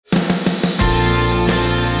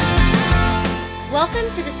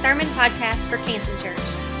Welcome to the Sermon Podcast for Canton Church.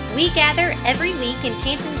 We gather every week in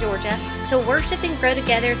Canton, Georgia to worship and grow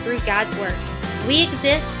together through God's Word. We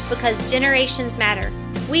exist because generations matter.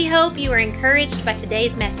 We hope you are encouraged by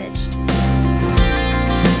today's message.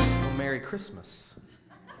 Well, Merry Christmas.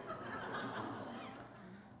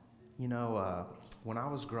 You know, when I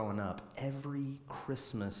was growing up, every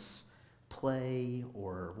Christmas play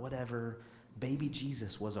or whatever, baby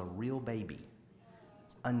Jesus was a real baby.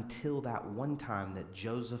 Until that one time that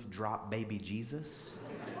Joseph dropped baby Jesus,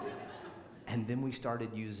 and then we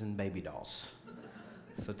started using baby dolls.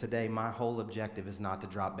 So today, my whole objective is not to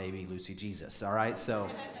drop baby Lucy Jesus, all right? So,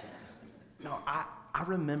 no, I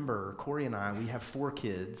remember, Corey and I, we have 4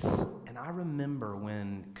 kids, and I remember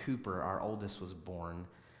when Cooper, our oldest, was born,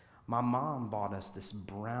 my mom bought us this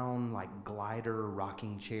brown, glider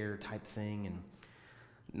rocking chair type thing, and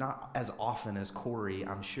not as often as Corey,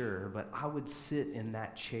 I'm sure, but I would sit in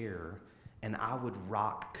that chair and I would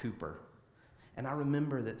rock Cooper. And I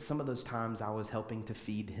remember that some of those times I was helping to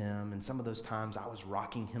feed him, and some of those times I was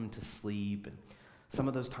rocking him to sleep, and some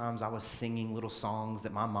of those times I was singing little songs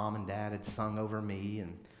that my mom and dad had sung over me,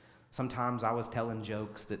 and sometimes I was telling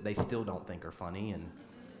jokes that they still don't think are funny, and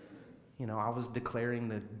I was declaring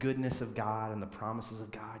the goodness of God and the promises of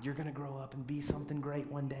God. You're going to grow up and be something great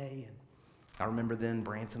one day. And I remember then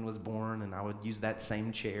Branson was born, and I would use that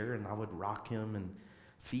same chair, and I would rock him and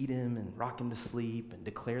feed him and rock him to sleep and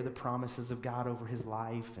declare the promises of God over his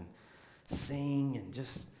life and sing and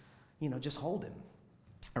just hold him.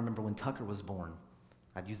 I remember when Tucker was born,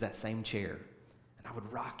 I'd use that same chair, and I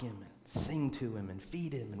would rock him and sing to him and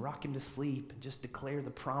feed him and rock him to sleep and just declare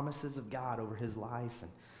the promises of God over his life.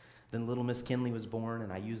 And then little Miss Kinley was born,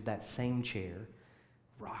 and I used that same chair,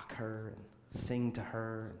 rock her and sing to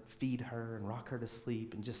her, and feed her, and rock her to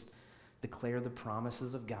sleep, and just declare the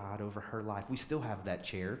promises of God over her life. We still have that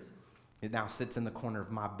chair. It now sits in the corner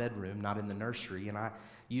of my bedroom, not in the nursery, and I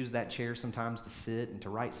use that chair sometimes to sit and to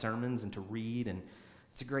write sermons and to read, and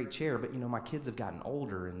it's a great chair, but my kids have gotten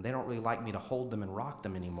older, and they don't really like me to hold them and rock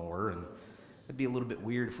them anymore, and it'd be a little bit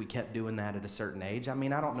weird if we kept doing that at a certain age. I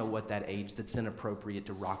don't know what that age that's inappropriate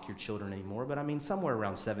to rock your children anymore, but somewhere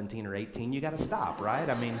around 17 or 18, you got to stop, right?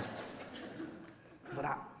 But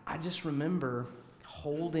I just remember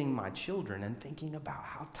holding my children and thinking about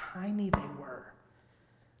how tiny they were.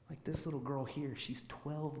 Like this little girl here, she's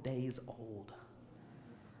 12 days old.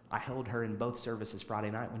 I held her in both services Friday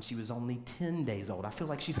night when she was only 10 days old. I feel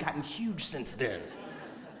like she's gotten huge since then,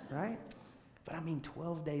 right? But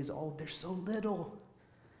 12 days old, they're so little.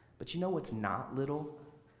 But you know what's not little?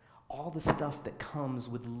 All the stuff that comes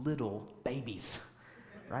with little babies,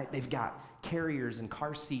 right? They've got carriers and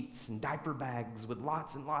car seats and diaper bags with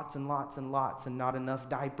lots and lots and lots and lots and not enough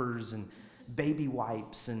diapers and baby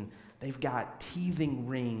wipes, and they've got teething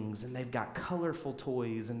rings, and they've got colorful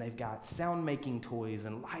toys, and they've got sound-making toys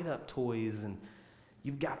and light-up toys, and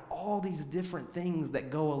you've got all these different things that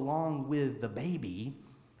go along with the baby,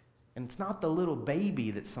 and it's not the little baby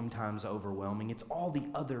that's sometimes overwhelming, it's all the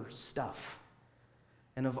other stuff.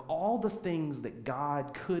 And of all the things that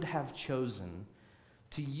God could have chosen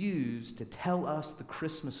to use to tell us the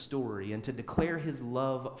Christmas story and to declare his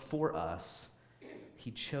love for us,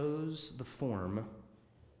 he chose the form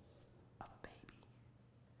of a baby.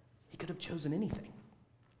 He could have chosen anything.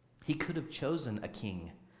 He could have chosen a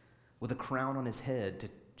king with a crown on his head to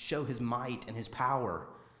show his might and his power.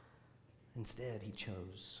 Instead, he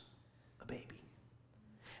chose a baby.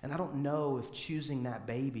 And I don't know if choosing that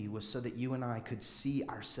baby was so that you and I could see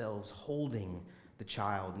ourselves holding the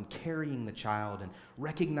child and carrying the child and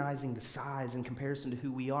recognizing the size in comparison to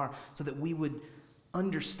who we are, so that we would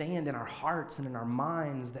understand in our hearts and in our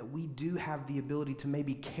minds that we do have the ability to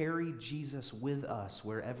maybe carry Jesus with us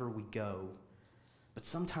wherever we go. But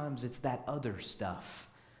sometimes it's that other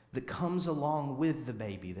stuff that comes along with the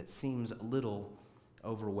baby that seems a little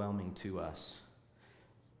overwhelming to us.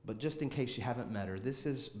 But just in case you haven't met her, this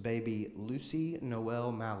is baby Lucy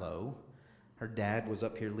Noel Mallow. Her dad was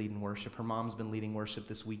up here leading worship. Her mom's been leading worship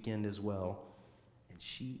this weekend as well. And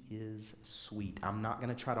she is sweet. I'm not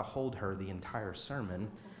going to try to hold her the entire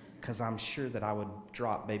sermon because I'm sure that I would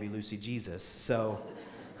drop baby Lucy Jesus. So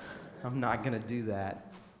I'm not going to do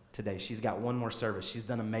that today. She's got one more service. She's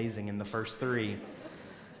done amazing in the first 3.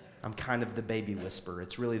 I'm kind of the baby whisperer.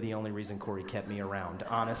 It's really the only reason Corey kept me around,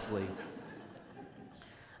 honestly.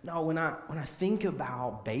 No, when I think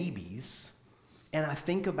about babies, and I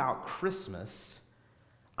think about Christmas,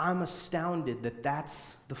 I'm astounded that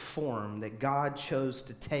that's the form that God chose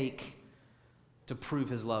to take to prove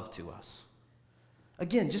his love to us.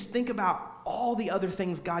 Again, just think about all the other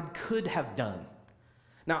things God could have done.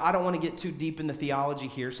 Now, I don't want to get too deep into theology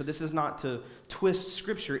here, so this is not to twist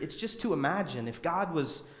Scripture. It's just to imagine if God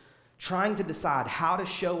was trying to decide how to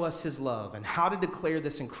show us his love and how to declare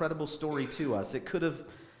this incredible story to us. It could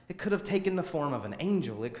have taken the form of an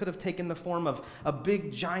angel. It could have taken the form of a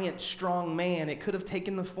big, giant, strong man. It could have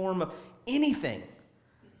taken the form of anything,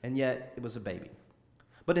 and yet it was a baby.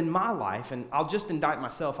 But in my life, and I'll just indict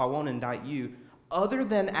myself, I won't indict you, other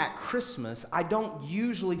than at Christmas, I don't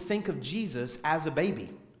usually think of Jesus as a baby.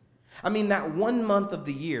 I mean, that 1 month of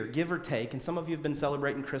the year, give or take, and some of you have been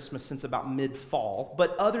celebrating Christmas since about mid-fall,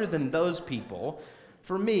 but other than those people,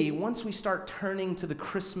 for me, once we start turning to the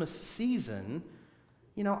Christmas season,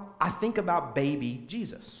 I think about baby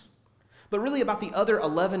Jesus. But really about the other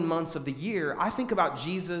 11 months of the year, I think about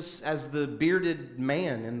Jesus as the bearded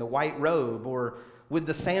man in the white robe, or with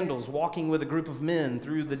the sandals walking with a group of men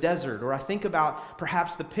through the desert. Or I think about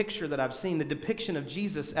perhaps the picture that I've seen, the depiction of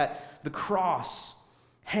Jesus at the cross,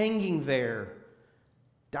 hanging there,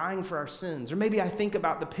 dying for our sins. Or maybe I think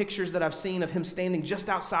about the pictures that I've seen of him standing just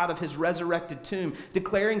outside of his resurrected tomb,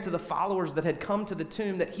 declaring to the followers that had come to the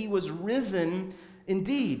tomb that he was risen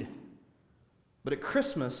indeed. But at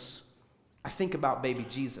Christmas, I think about baby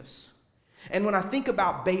Jesus. And when I think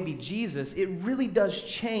about baby Jesus, it really does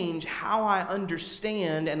change how I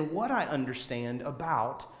understand and what I understand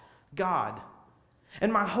about God.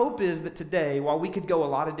 And my hope is that today, while we could go a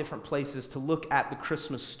lot of different places to look at the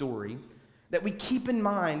Christmas story, that we keep in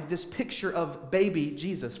mind this picture of baby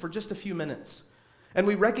Jesus for just a few minutes. And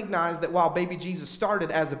we recognize that while baby Jesus started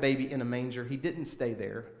as a baby in a manger, he didn't stay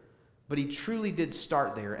there, but he truly did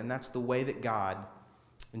start there, and that's the way that God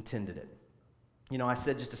intended it. I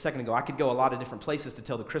said just a second ago, I could go a lot of different places to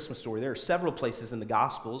tell the Christmas story. There are several places in the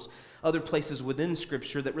Gospels, other places within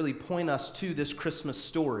Scripture that really point us to this Christmas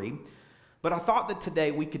story. But I thought that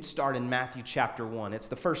today we could start in Matthew chapter 1. It's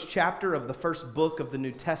the first chapter of the first book of the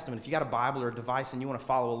New Testament. If you got a Bible or a device and you want to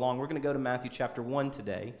follow along, we're going to go to Matthew chapter 1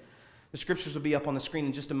 today. The scriptures will be up on the screen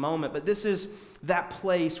in just a moment, but this is that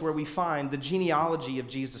place where we find the genealogy of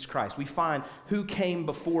Jesus Christ. We find who came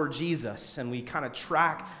before Jesus, and we kind of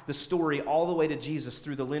track the story all the way to Jesus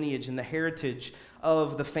through the lineage and the heritage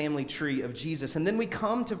of the family tree of Jesus. And then we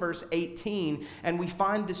come to verse 18, and we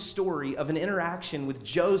find this story of an interaction with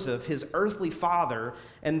Joseph, his earthly father,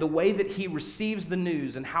 and the way that he receives the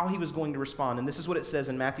news and how he was going to respond. And this is what it says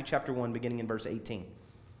in Matthew chapter 1, beginning in verse 18.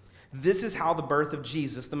 This is how the birth of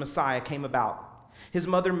Jesus, the Messiah, came about. His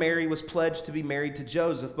mother Mary was pledged to be married to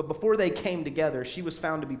Joseph, but before they came together, she was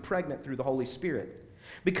found to be pregnant through the Holy Spirit.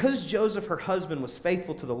 Because Joseph, her husband, was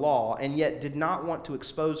faithful to the law and yet did not want to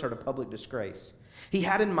expose her to public disgrace, he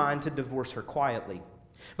had in mind to divorce her quietly.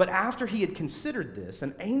 But after he had considered this,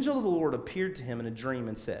 an angel of the Lord appeared to him in a dream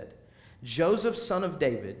and said, "Joseph, son of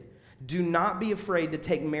David, do not be afraid to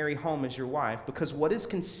take Mary home as your wife, because what is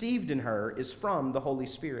conceived in her is from the Holy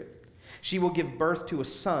Spirit. She will give birth to a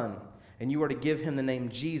son, and you are to give him the name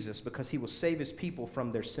Jesus, because he will save his people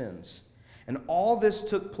from their sins." And all this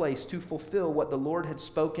took place to fulfill what the Lord had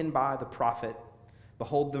spoken by the prophet.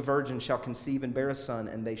 "Behold, the virgin shall conceive and bear a son,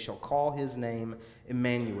 and they shall call his name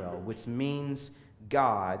Emmanuel," which means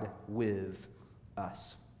God with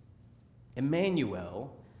us.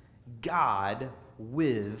 Emmanuel, God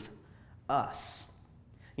with us.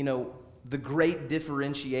 The great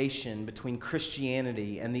differentiation between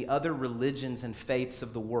Christianity and the other religions and faiths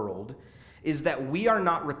of the world is that we are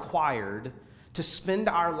not required to spend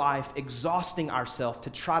our life exhausting ourselves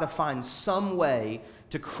to try to find some way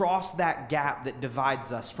to cross that gap that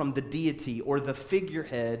divides us from the deity or the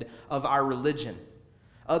figurehead of our religion.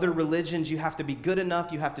 Other religions, you have to be good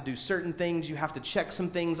enough, you have to do certain things, you have to check some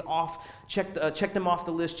things off, check them off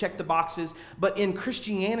the list, check the boxes. But in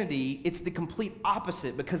Christianity, it's the complete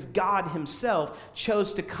opposite, because God himself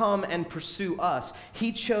chose to come and pursue us.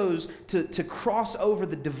 He chose to cross over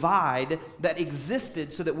the divide that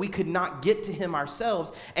existed so that we could not get to him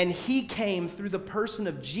ourselves. And he came through the person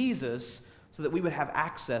of Jesus so that we would have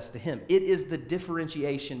access to him. It is the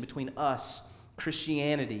differentiation between us,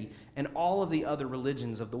 Christianity, and all of the other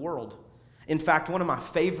religions of the world. In fact, one of my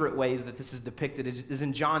favorite ways that this is depicted is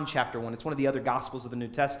in John chapter 1. It's one of the other Gospels of the New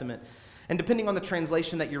Testament. And depending on the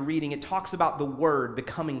translation that you're reading, it talks about the Word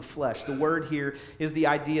becoming flesh. The Word here is the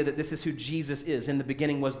idea that this is who Jesus is. In the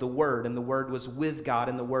beginning was the Word, and the Word was with God,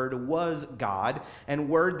 and the Word was God. And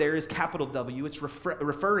Word there is capital W. It's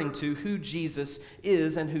referring to who Jesus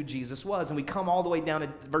is and who Jesus was. And we come all the way down to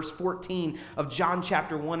verse 14 of John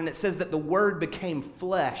chapter 1, and it says that the Word became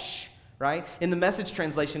flesh, right? In the Message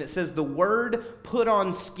translation, it says the Word put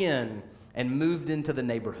on skin and moved into the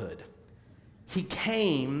neighborhood. He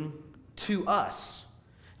came to us.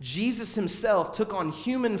 Jesus himself took on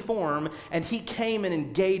human form, and he came and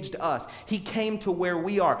engaged us. He came to where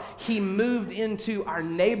we are. He moved into our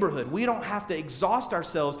neighborhood. We don't have to exhaust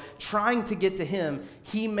ourselves trying to get to him.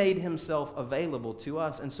 He made himself available to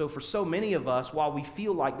us. And so for so many of us, while we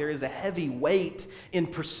feel like there is a heavy weight in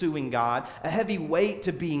pursuing God, a heavy weight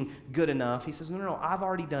to being good enough, he says, no, I've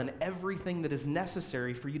already done everything that is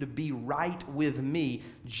necessary for you to be right with me.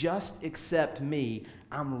 Just accept me.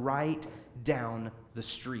 I'm right down the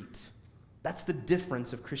street. That's the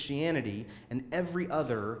difference of Christianity and every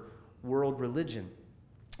other world religion.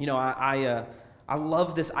 You know, I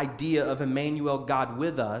love this idea of Emmanuel, God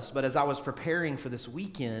with us, but as I was preparing for this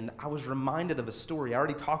weekend, I was reminded of a story. I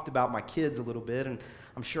already talked about my kids a little bit, and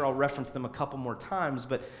I'm sure I'll reference them a couple more times,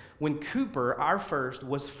 but when Cooper, our first,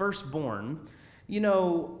 was first born, you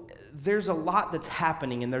know, there's a lot that's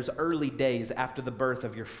happening in those early days after the birth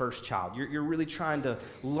of your first child. You're really trying to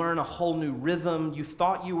learn a whole new rhythm. You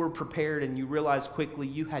thought you were prepared, and you realized quickly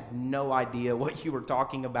you had no idea what you were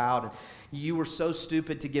talking about. And you were so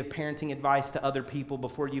stupid to give parenting advice to other people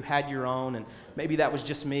before you had your own. And maybe that was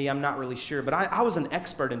just me. I'm not really sure. But I was an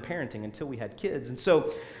expert in parenting until we had kids. And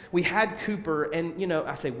so we had Cooper, and, you know,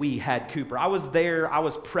 I say we had Cooper. I was there. I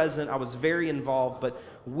was present. I was very involved, but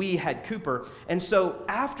we had Cooper. And so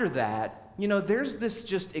after that, you know, there's this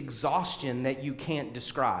just exhaustion that you can't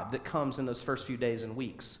describe that comes in those first few days and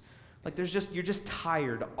weeks. Like you're just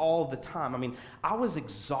tired all the time. I mean, I was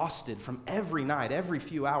exhausted from every night, every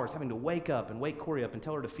few hours, having to wake up and wake Corey up and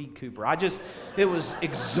tell her to feed Cooper. It was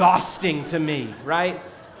exhausting to me, right?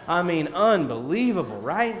 I mean, unbelievable,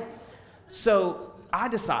 right? So I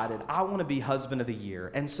decided I want to be husband of the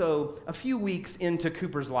year. And so a few weeks into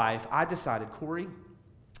Cooper's life, I decided, Corey,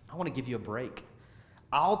 I want to give you a break.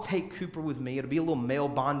 I'll take Cooper with me. It'll be a little male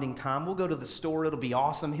bonding time. We'll go to the store. It'll be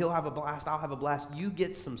awesome. He'll have a blast. I'll have a blast. You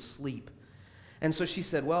get some sleep. And so she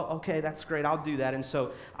said, well, okay, that's great. I'll do that. And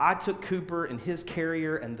so I took Cooper and his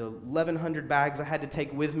carrier and the 1,100 bags I had to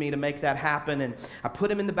take with me to make that happen. And I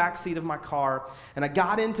put him in the back seat of my car. And I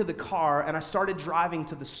got into the car and I started driving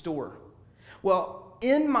to the store. Well,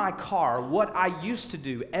 in my car, what I used to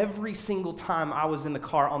do every single time I was in the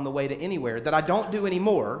car on the way to anywhere that I don't do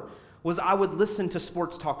anymore was I would listen to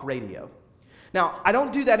sports talk radio. Now, I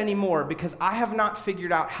don't do that anymore because I have not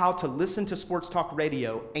figured out how to listen to sports talk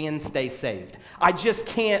radio and stay saved. I just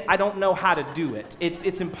can't. I don't know how to do it.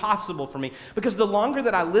 It's impossible for me because the longer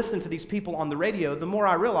that I listen to these people on the radio, the more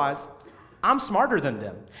I realize I'm smarter than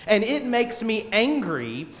them. And it makes me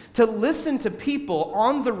angry to listen to people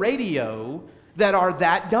on the radio that are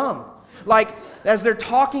that dumb. Like, as they're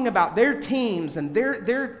talking about their teams and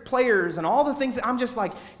their players and all the things, that I'm just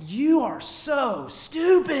like, you are so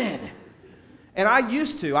stupid. And I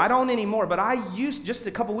don't anymore, but just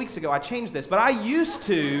a couple weeks ago, I changed this, but I used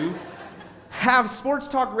to have Sports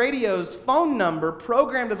Talk Radio's phone number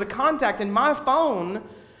programmed as a contact in my phone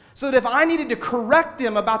so that if I needed to correct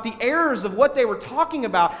them about the errors of what they were talking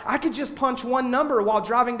about, I could just punch one number while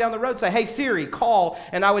driving down the road, say, hey, Siri, call,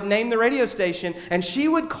 and I would name the radio station, and she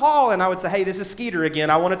would call, and I would say, hey, this is Skeeter again.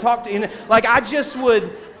 I want to talk to you. Like, I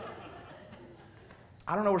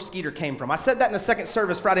don't know where Skeeter came from. I said that in the second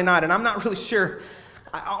service Friday night, and I'm not really sure.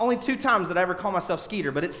 Only 2 times did I ever call myself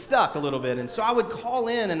Skeeter, but it stuck a little bit, and so I would call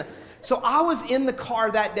in, and so I was in the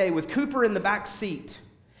car that day with Cooper in the back seat.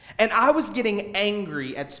 And I was getting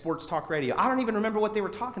angry at Sports Talk Radio. I don't even remember what they were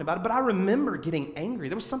talking about, but I remember getting angry.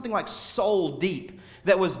 There was something like soul deep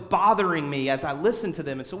that was bothering me as I listened to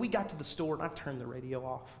them. And so we got to the store, and I turned the radio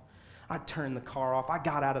off. I turned the car off. I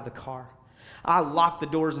got out of the car. I locked the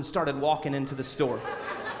doors and started walking into the store.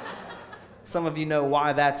 Some of you know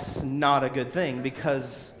why that's not a good thing,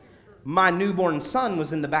 because my newborn son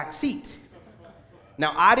was in the back seat.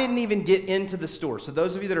 Now, I didn't even get into the store. So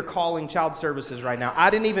those of you that are calling child services right now, I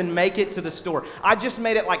didn't even make it to the store. I just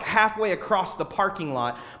made it like halfway across the parking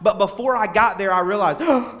lot. But before I got there, I realized,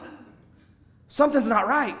 oh, something's not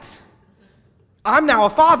right. I'm now a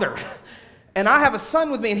father. And I have a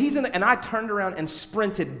son with me, and he's in and I turned around and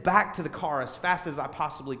sprinted back to the car as fast as I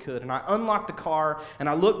possibly could. And I unlocked the car, and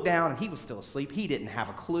I looked down, and he was still asleep. He didn't have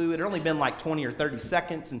a clue. It had only been like 20 or 30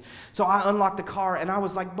 seconds. And so I unlocked the car, and I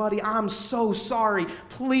was like, buddy, I'm so sorry.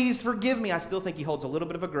 Please forgive me. I still think he holds a little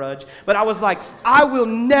bit of a grudge. But I was like, I will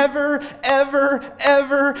never, ever,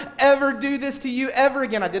 ever, ever do this to you ever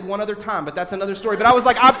again. I did one other time, but that's another story. But I was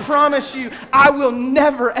like, I promise you, I will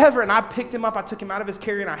never, ever. And I picked him up. I took him out of his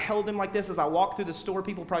carrier, and I held him like this as I walked through the store.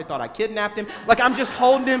 People probably thought I kidnapped him. Like, I'm just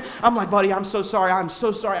holding him. I'm like, buddy, I'm so sorry.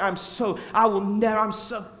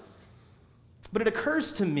 But it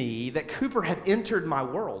occurs to me that Cooper had entered my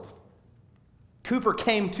world. Cooper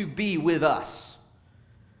came to be with us.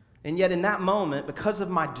 And yet in that moment, because of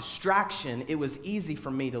my distraction, it was easy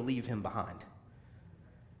for me to leave him behind.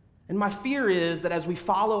 And my fear is that as we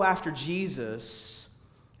follow after Jesus,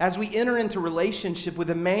 as we enter into relationship with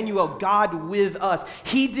Emmanuel, God with us,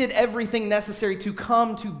 he did everything necessary to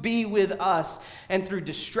come to be with us. And through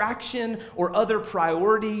distraction or other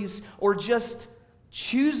priorities or just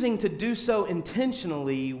choosing to do so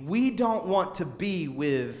intentionally, we don't want to be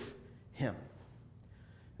with him.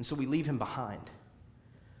 And so we leave him behind.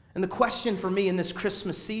 And the question for me in this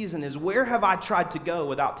Christmas season is, where have I tried to go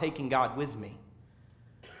without taking God with me?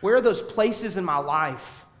 Where are those places in my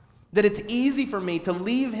life that it's easy for me to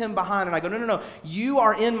leave him behind? And I go, no, you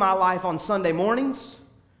are in my life on Sunday mornings,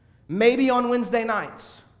 maybe on Wednesday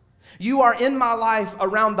nights. You are in my life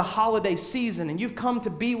around the holiday season, and you've come to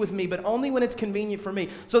be with me, but only when it's convenient for me.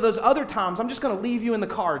 So those other times, I'm just going to leave you in the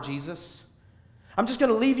car, Jesus. I'm just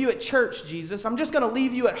going to leave you at church, Jesus. I'm just going to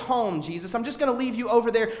leave you at home, Jesus. I'm just going to leave you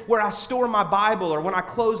over there where I store my Bible, or when I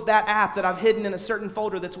close that app that I've hidden in a certain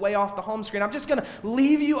folder that's way off the home screen. I'm just going to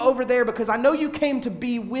leave you over there because I know you came to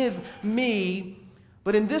be with me,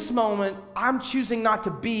 but in this moment, I'm choosing not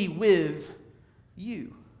to be with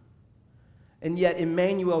you. And yet,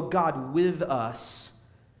 Emmanuel, God with us,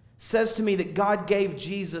 says to me that God gave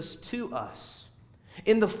Jesus to us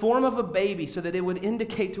in the form of a baby so that it would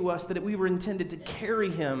indicate to us that we were intended to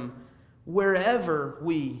carry him wherever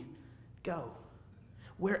we go.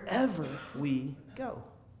 Wherever we go.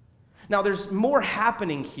 Now, there's more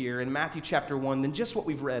happening here in Matthew chapter 1 than just what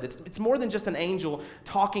we've read. It's more than just an angel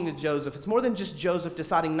talking to Joseph. It's more than just Joseph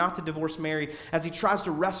deciding not to divorce Mary as he tries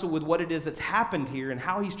to wrestle with what it is that's happened here and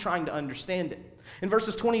how he's trying to understand it. In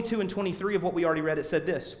verses 22 and 23 of what we already read, it said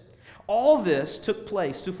this: all this took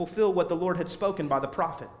place to fulfill what the Lord had spoken by the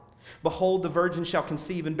prophet. Behold, the virgin shall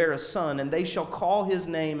conceive and bear a son, and they shall call his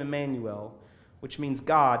name Emmanuel, which means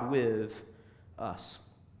God with us.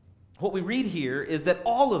 What we read here is that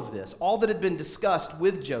all of this, all that had been discussed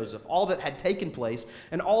with Joseph, all that had taken place,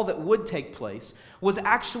 and all that would take place, was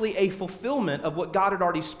actually a fulfillment of what God had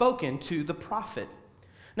already spoken to the prophet.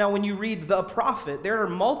 Now, when you read the prophet, there are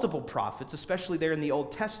multiple prophets, especially there in the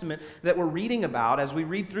Old Testament, that we're reading about. As we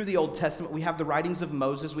read through the Old Testament, we have the writings of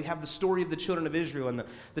Moses, we have the story of the children of Israel, and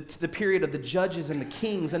the period of the judges and the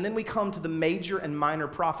kings, and then we come to the major and minor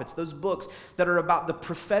prophets, those books that are about the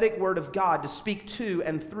prophetic word of God to speak to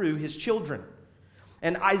and through his children.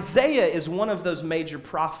 And Isaiah is one of those major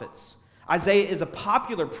prophets. Isaiah is a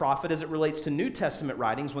popular prophet as it relates to New Testament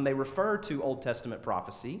writings when they refer to Old Testament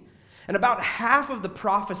prophecy. And about half of the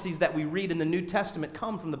prophecies that we read in the New Testament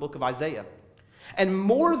come from the book of Isaiah. And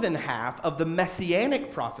more than half of the messianic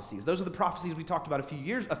prophecies, those are the prophecies we talked about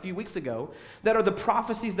a few weeks ago, that are the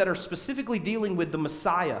prophecies that are specifically dealing with the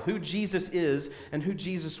Messiah, who Jesus is and who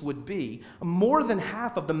Jesus would be. More than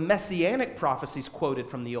half of the messianic prophecies quoted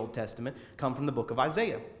from the Old Testament come from the book of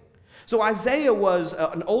Isaiah. So Isaiah was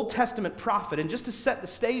an Old Testament prophet, and just to set the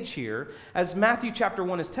stage here, as Matthew chapter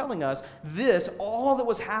 1 is telling us, all that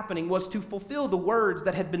was happening was to fulfill the words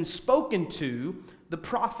that had been spoken to the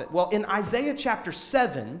prophet. Well, in Isaiah chapter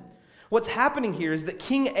 7, what's happening here is that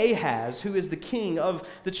King Ahaz, who is the king of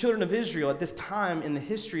the children of Israel at this time in the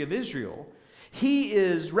history of Israel, he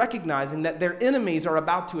is recognizing that their enemies are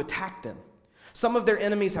about to attack them. Some of their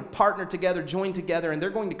enemies have partnered together, joined together, and they're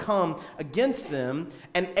going to come against them.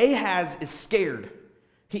 And Ahaz is scared.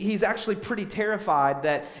 He's actually pretty terrified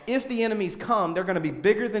that if the enemies come, they're going to be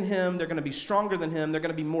bigger than him, they're going to be stronger than him, they're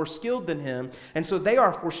going to be more skilled than him. And so they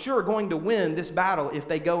are for sure going to win this battle if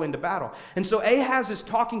they go into battle. And so Ahaz is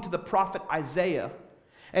talking to the prophet Isaiah.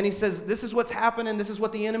 And he says, this is what's happening, this is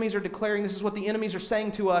what the enemies are declaring, this is what the enemies are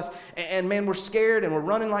saying to us, and man, we're scared and we're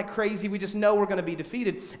running like crazy, we just know we're going to be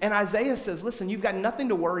defeated. And Isaiah says, listen, you've got nothing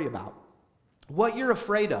to worry about. What you're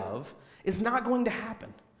afraid of is not going to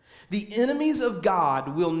happen. The enemies of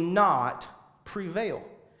God will not prevail.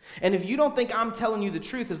 And if you don't think I'm telling you the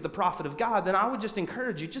truth as the prophet of God, then I would just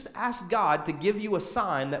encourage you, just ask God to give you a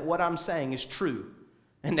sign that what I'm saying is true.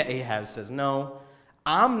 And Ahaz says, no,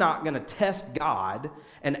 I'm not going to test God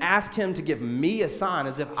and ask him to give me a sign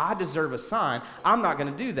as if I deserve a sign. I'm not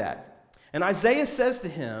going to do that. And Isaiah says to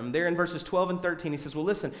him, there in verses 12 and 13, he says, well,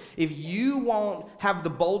 listen, if you won't have the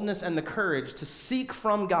boldness and the courage to seek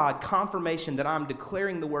from God confirmation that I'm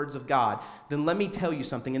declaring the words of God, then let me tell you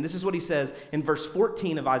something. And this is what he says in verse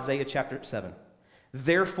 14 of Isaiah chapter 7.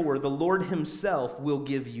 Therefore, the Lord himself will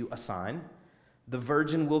give you a sign. The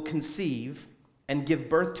virgin will conceive and give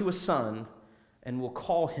birth to a son, and will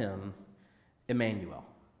call him Emmanuel.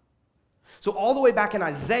 So all the way back in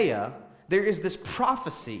Isaiah, there is this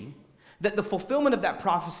prophecy That the fulfillment of that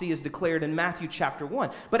prophecy is declared in Matthew chapter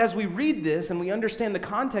 1. But as we read this and we understand the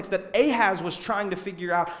context, that Ahaz was trying to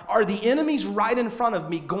figure out, are the enemies right in front of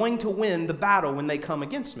me going to win the battle when they come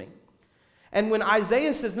against me? And when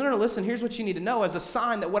Isaiah says, no, listen, here's what you need to know. As a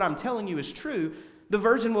sign that what I'm telling you is true, the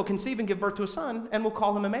virgin will conceive and give birth to a son, and will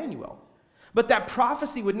call him Emmanuel. But that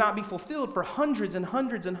prophecy would not be fulfilled for hundreds and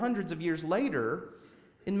hundreds and hundreds of years later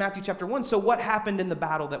in Matthew chapter 1. So what happened in the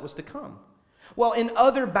battle that was to come? Well, in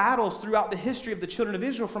other battles throughout the history of the children of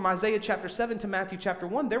Israel, from Isaiah chapter 7 to Matthew chapter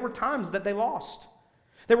 1, there were times that they lost.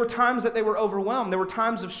 There were times that they were overwhelmed. There were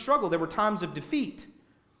times of struggle. There were times of defeat.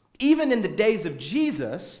 Even in the days of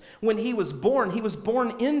Jesus, when he was born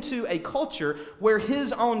into a culture where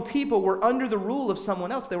his own people were under the rule of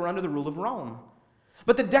someone else. They were under the rule of Rome.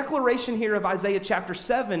 But the declaration here of Isaiah chapter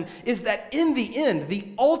 7 is that in the end, the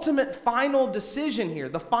ultimate final decision here,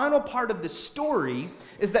 the final part of the story,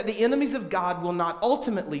 is that the enemies of God will not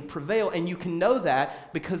ultimately prevail. And you can know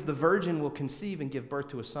that because the virgin will conceive and give birth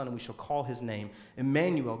to a son, and we shall call his name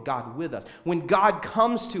Emmanuel, God with us. When God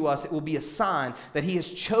comes to us, it will be a sign that he has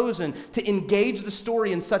chosen to engage the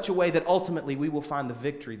story in such a way that ultimately we will find the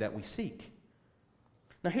victory that we seek.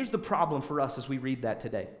 Now here's the problem for us as we read that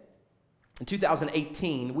today. In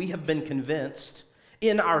 2018, we have been convinced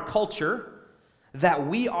in our culture that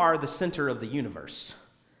we are the center of the universe.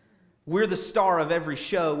 We're the star of every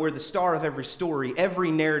show. We're the star of every story. Every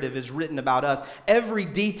narrative is written about us. Every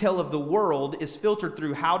detail of the world is filtered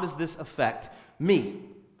through how does this affect me?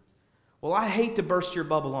 Well, I hate to burst your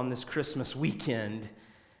bubble on this Christmas weekend,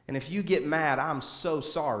 and if you get mad, I'm so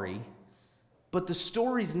sorry, but the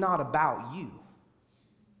story's not about you,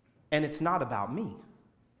 and it's not about me.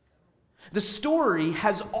 The story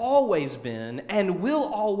has always been and will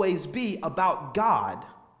always be about God.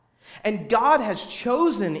 And God has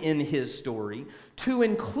chosen in his story to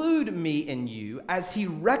include me and you as he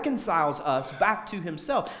reconciles us back to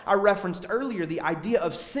himself. I referenced earlier the idea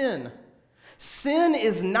of sin. Sin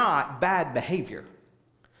is not bad behavior.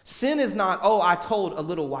 Sin is not, oh, I told a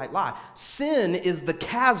little white lie. Sin is the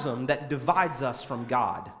chasm that divides us from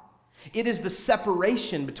God. It is the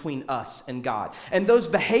separation between us and God. And those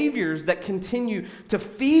behaviors that continue to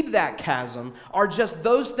feed that chasm are just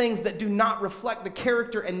those things that do not reflect the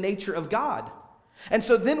character and nature of God. And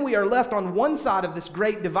so then we are left on one side of this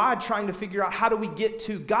great divide trying to figure out how do we get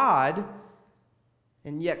to God.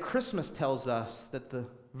 And yet Christmas tells us that the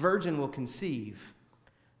virgin will conceive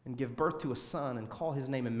and give birth to a son and call his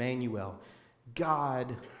name Emmanuel,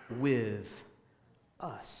 God with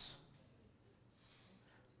us.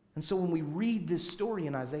 And so when we read this story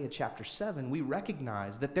in Isaiah chapter 7, we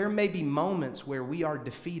recognize that there may be moments where we are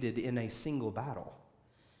defeated in a single battle.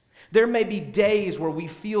 There may be days where we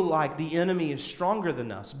feel like the enemy is stronger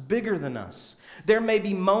than us, bigger than us. There may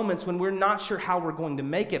be moments when we're not sure how we're going to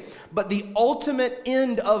make it. But the ultimate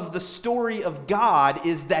end of the story of God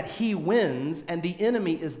is that he wins and the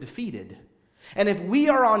enemy is defeated. And if we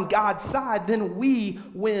are on God's side, then we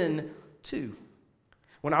win too.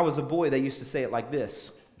 When I was a boy, they used to say it like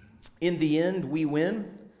this: in the end, we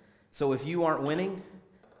win, so if you aren't winning,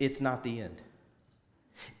 it's not the end.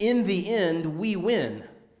 In the end, we win,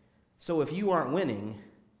 so if you aren't winning,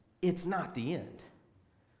 it's not the end.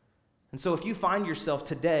 And so if you find yourself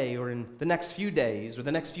today or in the next few days or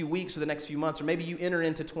the next few weeks or the next few months, or maybe you enter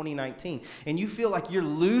into 2019 and you feel like you're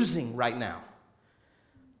losing right now,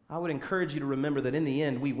 I would encourage you to remember that in the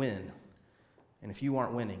end, we win. And if you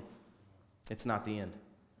aren't winning, it's not the end.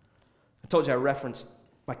 I told you I referenced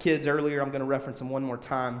my kids earlier. I'm going to reference them one more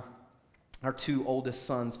time. Our two oldest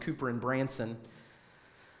sons, Cooper and Branson,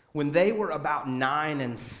 when they were about 9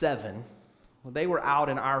 and 7, they were out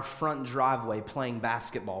in our front driveway playing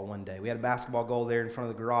basketball one day. We had a basketball goal there in front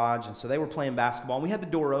of the garage, and so they were playing basketball. And we had the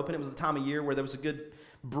door open. It was the time of year where there was a good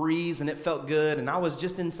breeze, and it felt good. And I was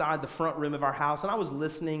just inside the front room of our house, and I was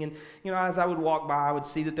listening. And, as I would walk by, I would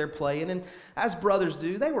see that they're playing. And as brothers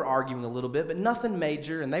do, they were arguing a little bit, but nothing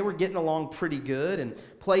major. And they were getting along pretty good and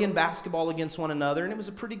playing basketball against one another, and it was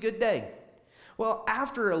a pretty good day. Well,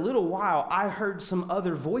 after a little while, I heard some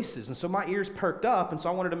other voices, and so my ears perked up, and so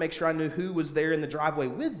I wanted to make sure I knew who was there in the driveway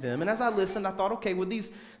with them. And as I listened, I thought, okay, well,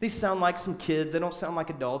 these sound like some kids. They don't sound like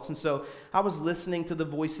adults. And so I was listening to the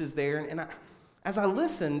voices there, and as I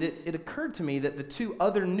listened, it occurred to me that the two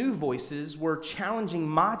other new voices were challenging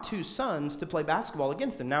my two sons to play basketball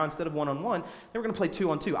against them. Now, instead of one-on-one, they were going to play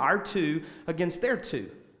 2-on-2, our two against their two.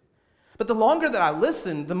 But the longer that I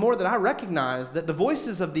listened, the more that I recognized that the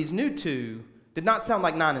voices of these new two did not sound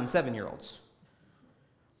like 9 and 7-year-olds.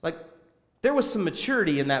 Like, there was some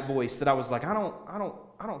maturity in that voice that I was like, I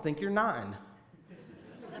don't think you're 9.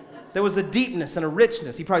 There was a deepness and a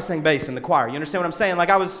richness. He probably sang bass in the choir. You understand what I'm saying? Like,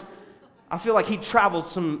 I was I feel like he traveled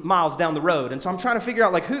some miles down the road. And so I'm trying to figure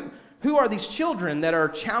out, like, who are these children that are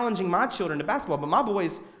challenging my children to basketball? But my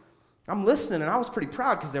boys, I'm listening, and I was pretty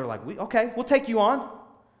proud because they were like, okay, we'll take you on.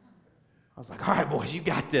 I was like, all right, boys, you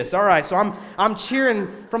got this. All right, so I'm cheering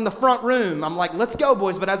from the front room. I'm like, let's go,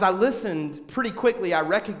 boys. But as I listened, pretty quickly I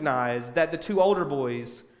recognized that the two older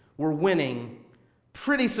boys were winning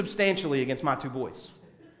pretty substantially against my two boys.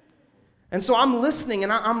 And so I'm listening,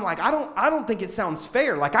 and I'm like, I don't think it sounds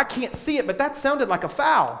fair. Like, I can't see it, but that sounded like a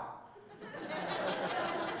foul.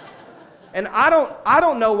 And I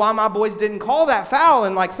don't know why my boys didn't call that foul,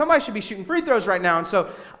 and like somebody should be shooting free throws right now. And so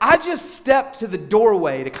I just stepped to the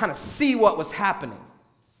doorway to kind of see what was happening.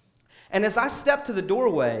 And as I stepped to the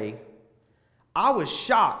doorway, I was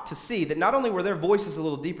shocked to see that not only were their voices a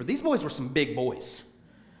little deeper, these boys were some big boys.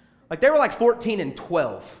 Like, they were like 14 and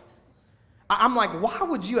 12. I'm like, why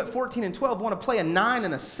would you at 14 and 12 want to play a 9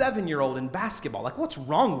 and a 7-year-old in basketball? Like, what's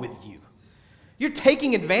wrong with you? You're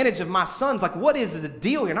taking advantage of my sons. Like, what is the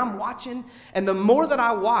deal here? And I'm watching, and the more that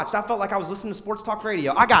I watched, I felt like I was listening to sports talk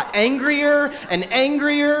radio. I got angrier and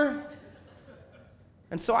angrier.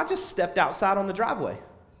 And so I just stepped outside on the driveway.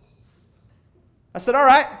 I said, all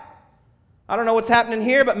right, I don't know what's happening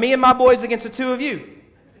here, but me and my boys against the two of you.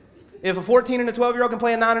 If a 14 and a 12-year-old can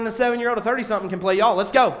play a 9 and a 7-year-old, a 30-something can play y'all.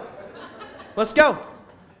 Let's go. Let's go.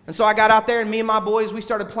 And so I got out there, and me and my boys, we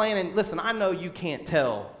started playing. And listen, I know you can't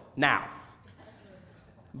tell now,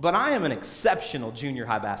 but I am an exceptional junior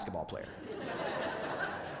high basketball player.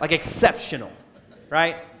 Like, exceptional,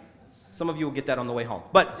 right? Some of you will get that on the way home.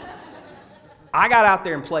 But I got out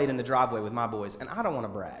there and played in the driveway with my boys, and I don't want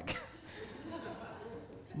to brag.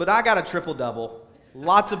 But I got a triple-double,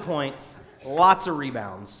 lots of points, lots of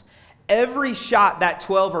rebounds. Every shot that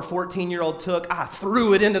 12 or 14-year-old took, I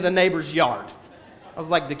threw it into the neighbor's yard. I was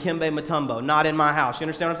like Dikembe Mutombo, not in my house. You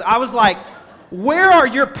understand what I'm saying? I was like, where are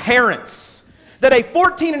your parents that a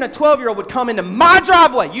 14 and a 12-year-old would come into my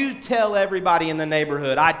driveway? You tell everybody in the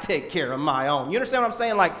neighborhood I take care of my own. You understand what I'm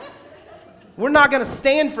saying? Like, we're not going to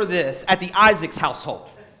stand for this at the Isaacs household.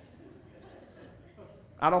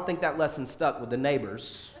 I don't think that lesson stuck with the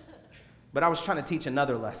neighbors, but I was trying to teach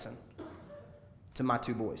another lesson to my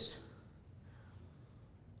two boys.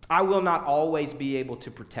 I will not always be able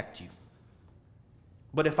to protect you.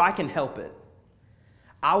 But if I can help it,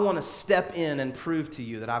 I want to step in and prove to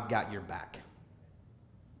you that I've got your back.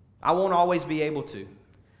 I won't always be able to.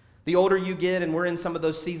 The older you get, and we're in some of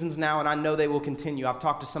those seasons now, and I know they will continue. I've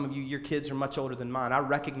talked to some of you, your kids are much older than mine. I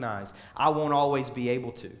recognize I won't always be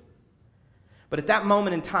able to. But at that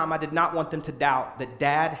moment in time, I did not want them to doubt that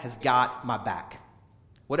Dad has got my back.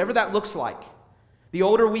 Whatever that looks like. The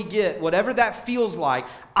older we get, whatever that feels like,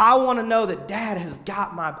 I want to know that Dad has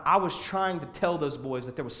got my... I was trying to tell those boys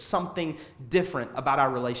that there was something different about our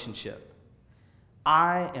relationship.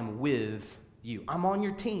 I am with you. I'm on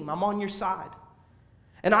your team. I'm on your side.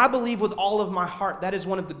 And I believe with all of my heart that is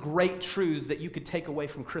one of the great truths that you could take away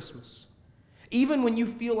from Christmas. Even when you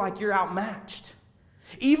feel like you're outmatched.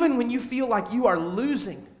 Even when you feel like you are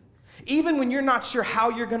losing. Even when you're not sure how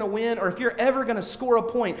you're going to win or if you're ever going to score a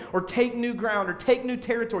point or take new ground or take new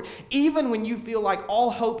territory, even when you feel like all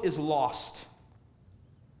hope is lost,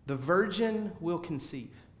 the virgin will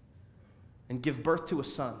conceive and give birth to a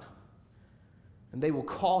son, and they will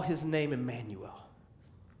call his name Emmanuel.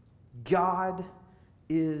 God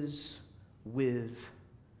is with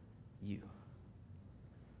you.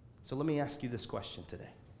 So let me ask you this question today.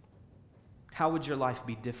 How would your life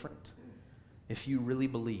be different if you really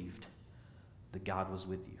believed that God was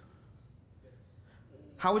with you?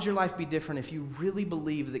 How would your life be different if you really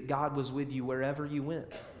believed that God was with you wherever you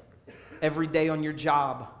went? Every day on your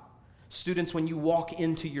job, students, when you walk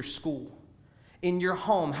into your school, in your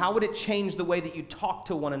home, how would it change the way that you talk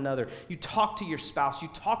to one another? You talk to your spouse, you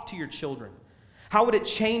talk to your children. How would it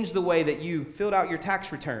change the way that you filled out your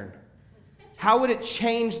tax return? How would it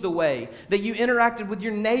change the way that you interacted with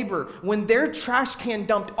your neighbor when their trash can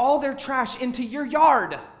dumped all their trash into your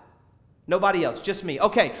yard? Nobody else, just me.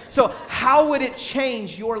 Okay, so how would it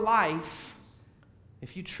change your life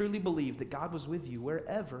if you truly believed that God was with you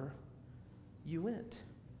wherever you went?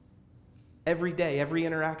 Every day, every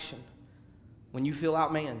interaction. When you feel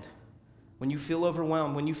outmanned, when you feel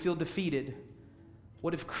overwhelmed, when you feel defeated.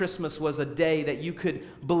 What if Christmas was a day that you could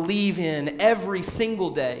believe in every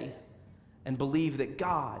single day and believe that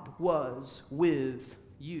God was with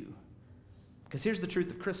you? Because here's the truth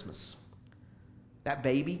of Christmas. That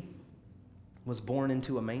baby was born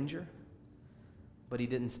into a manger, but he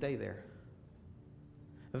didn't stay there.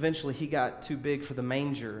 Eventually, he got too big for the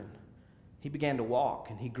manger, and he began to walk,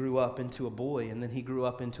 and he grew up into a boy, and then he grew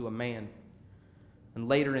up into a man. And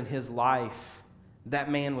later in his life,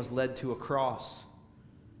 that man was led to a cross.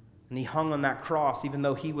 And he hung on that cross even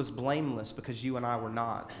though he was blameless because you and I were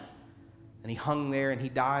not. And he hung there and he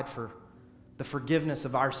died for the forgiveness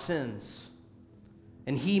of our sins.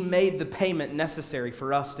 And he made the payment necessary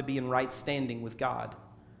for us to be in right standing with God.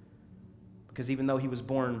 Because even though he was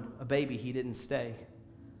born a baby, he didn't stay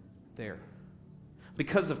there.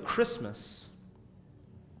 Because of Christmas,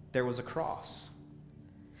 there was a cross.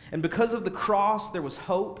 And because of the cross, there was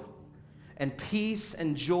hope and peace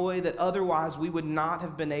and joy that otherwise we would not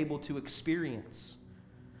have been able to experience.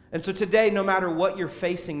 And so today, no matter what you're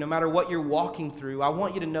facing, no matter what you're walking through, I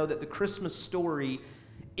want you to know that the Christmas story,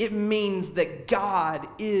 it means that God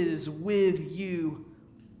is with you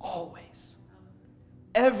always.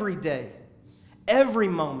 Every day, every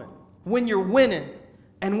moment, when you're winning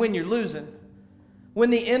and when you're losing, when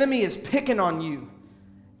the enemy is picking on you,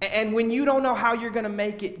 and when you don't know how you're going to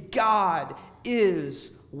make it, God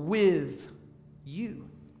is with you.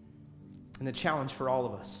 And the challenge for all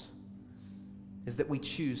of us is that we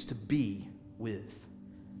choose to be with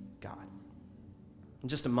God. In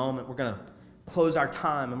just a moment, we're going to close our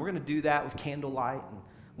time, and we're going to do that with candlelight and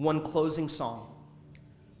one closing song.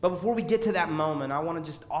 But before we get to that moment, I want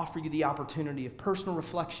to just offer you the opportunity of personal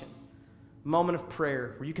reflection, a moment of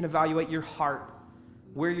prayer where you can evaluate your heart,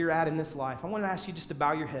 where you're at in this life. I want to ask you just to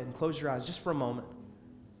bow your head and close your eyes just for a moment.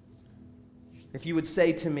 If you would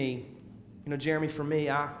say to me, Jeremy, for me,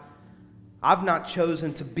 I've not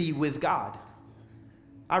chosen to be with God.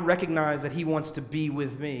 I recognize that he wants to be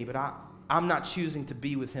with me, but I'm not choosing to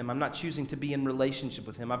be with him. I'm not choosing to be in relationship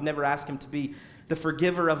with him. I've never asked him to be the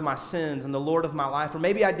forgiver of my sins and the Lord of my life. Or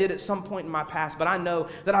maybe I did at some point in my past, but I know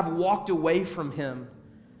that I've walked away from him.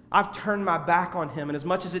 I've turned my back on him, and as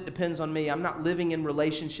much as it depends on me, I'm not living in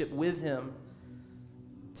relationship with him.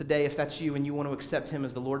 Today, if that's you and you want to accept him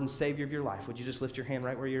as the Lord and Savior of your life, would you just lift your hand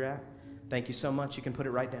right where you're at? Thank you so much. You can put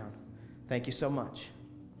it right down. Thank you so much.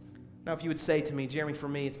 Now, if you would say to me, Jeremy, for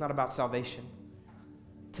me, it's not about salvation.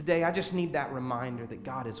 Today, I just need that reminder that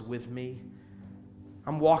God is with me.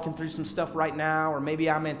 I'm walking through some stuff right now, or maybe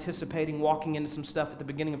I'm anticipating walking into some stuff at the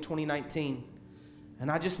beginning of 2019. And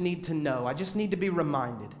I just need to know, I just need to be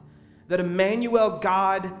reminded that Emmanuel,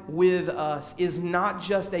 God with us, is not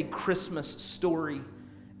just a Christmas story.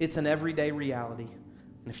 It's an everyday reality.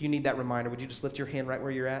 And if you need that reminder, would you just lift your hand right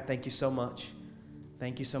where you're at? Thank you so much.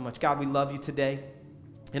 Thank you so much. God, we love you today.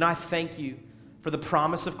 And I thank you for the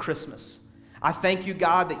promise of Christmas. I thank you,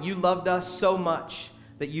 God, that you loved us so much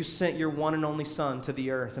that you sent your one and only Son to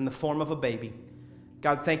the earth in the form of a baby.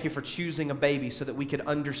 God, thank you for choosing a baby so that we could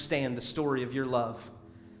understand the story of your love.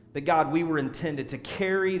 That, God, we were intended to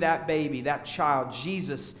carry that baby, that child,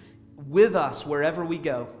 Jesus, with us wherever we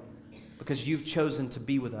go because you've chosen to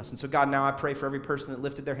be with us. And so, God, now I pray for every person that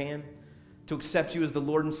lifted their hand to accept you as the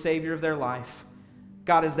Lord and Savior of their life.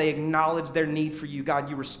 God, as they acknowledge their need for you, God,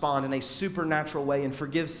 you respond in a supernatural way and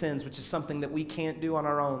forgive sins, which is something that we can't do on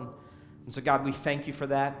our own. And so, God, we thank you for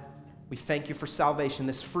that. We thank you for salvation,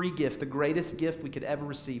 this free gift, the greatest gift we could ever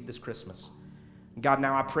receive this Christmas. And God,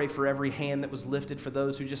 now I pray for every hand that was lifted for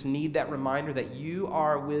those who just need that reminder that you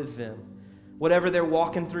are with them. Whatever they're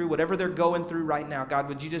walking through, whatever they're going through right now, God,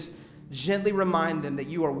 would you just gently remind them that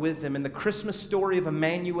you are with them. And the Christmas story of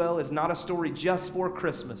Emmanuel is not a story just for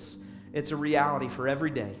Christmas. It's a reality for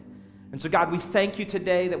every day. And so, God, we thank you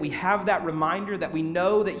today that we have that reminder, that we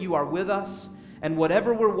know that you are with us. And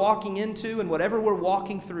whatever we're walking into and whatever we're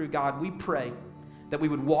walking through, God, we pray that we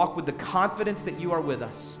would walk with the confidence that you are with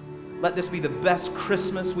us. Let this be the best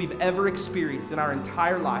Christmas we've ever experienced in our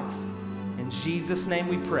entire life. In Jesus' name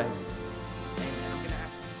we pray.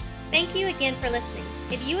 Thank you again for listening.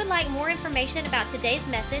 If you would like more information about today's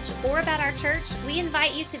message or about our church, we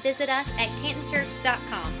invite you to visit us at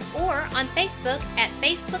cantonchurch.com or on Facebook at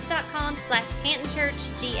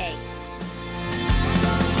facebook.com/cantonchurchga.